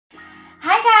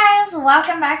Hi guys,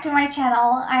 welcome back to my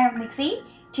channel. I am NIXI.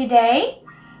 Today,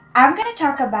 I'm gonna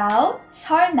talk about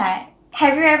설날.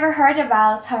 Have you ever heard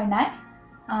about 설날?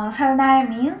 설날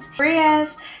means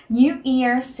Korea's New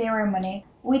Year ceremony.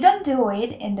 We don't do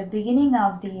it in the beginning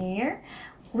of the year.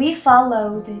 We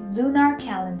follow the lunar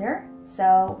calendar,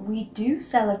 so we do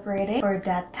celebrate it for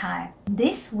that time.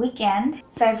 This weekend,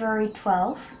 February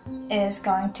 12th, is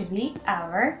going to be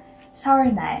our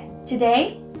설날.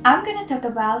 Today, I'm gonna talk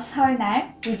about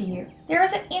설날 with you.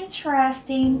 There's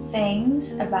interesting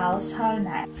things about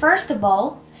설날. First of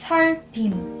all,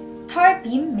 설빔.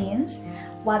 설빔 means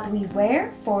what we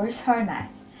wear for 설날.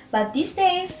 But these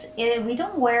days, we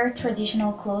don't wear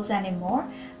traditional clothes anymore.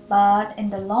 But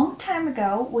in the long time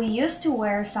ago, we used to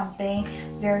wear something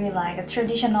very like a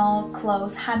traditional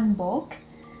clothes, hanbok.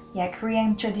 Yeah,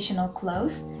 Korean traditional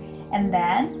clothes. And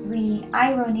then we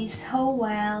iron it so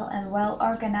well and well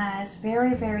organized,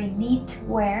 very neat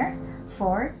wear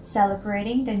for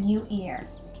celebrating the new year.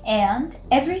 And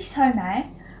every 설날,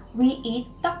 we eat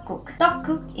떡국.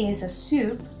 떡국 is a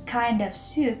soup, kind of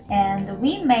soup, and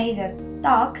we made a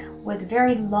떡 with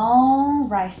very long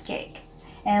rice cake.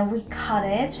 And we cut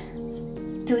it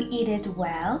to eat it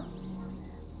well.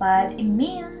 But it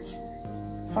means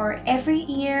for every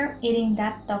year eating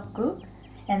that 떡국,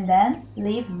 and then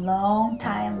live long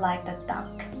time like the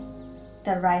duck,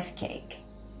 the rice cake.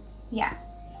 Yeah.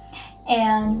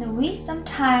 And we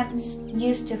sometimes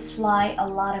used to fly a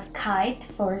lot of kite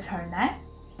for 설날,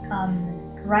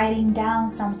 writing down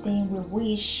something we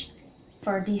wish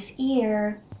for this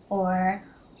year, or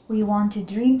we want to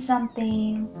dream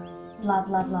something, blah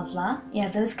blah blah blah. Yeah,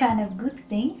 those kind of good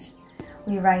things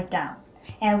we write down.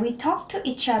 And we talk to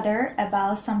each other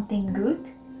about something good,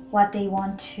 what they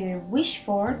want to wish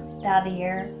for that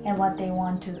year and what they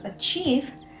want to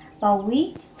achieve, but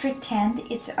we pretend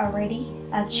it's already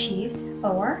achieved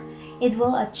or it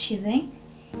will achieving,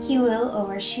 he will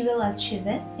or she will achieve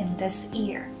it in this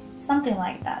year, something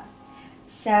like that.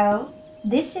 So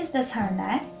this is the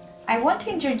설날. I want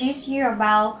to introduce you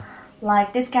about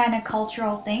like this kind of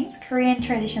cultural things, Korean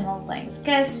traditional things,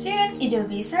 because soon it will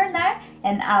be 설날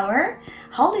and our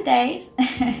holidays.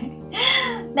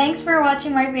 Thanks for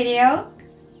watching my video.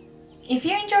 If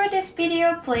you enjoyed this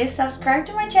video, please subscribe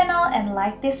to my channel and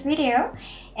like this video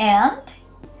and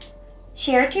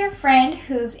share to your friend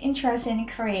who's interested in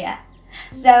Korea.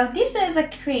 So this is a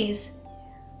quiz.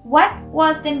 What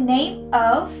was the name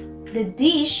of the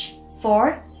dish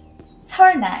for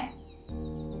설날?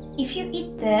 If you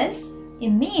eat this, it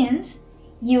means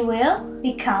you will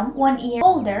become 1 year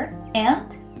older, and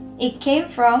it came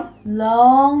from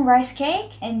long rice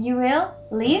cake and you will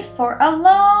live for a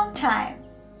long time.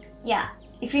 Yeah,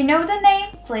 if you know the name,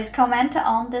 please comment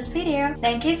on this video.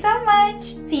 Thank you so much.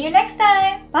 See you next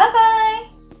time. Bye bye.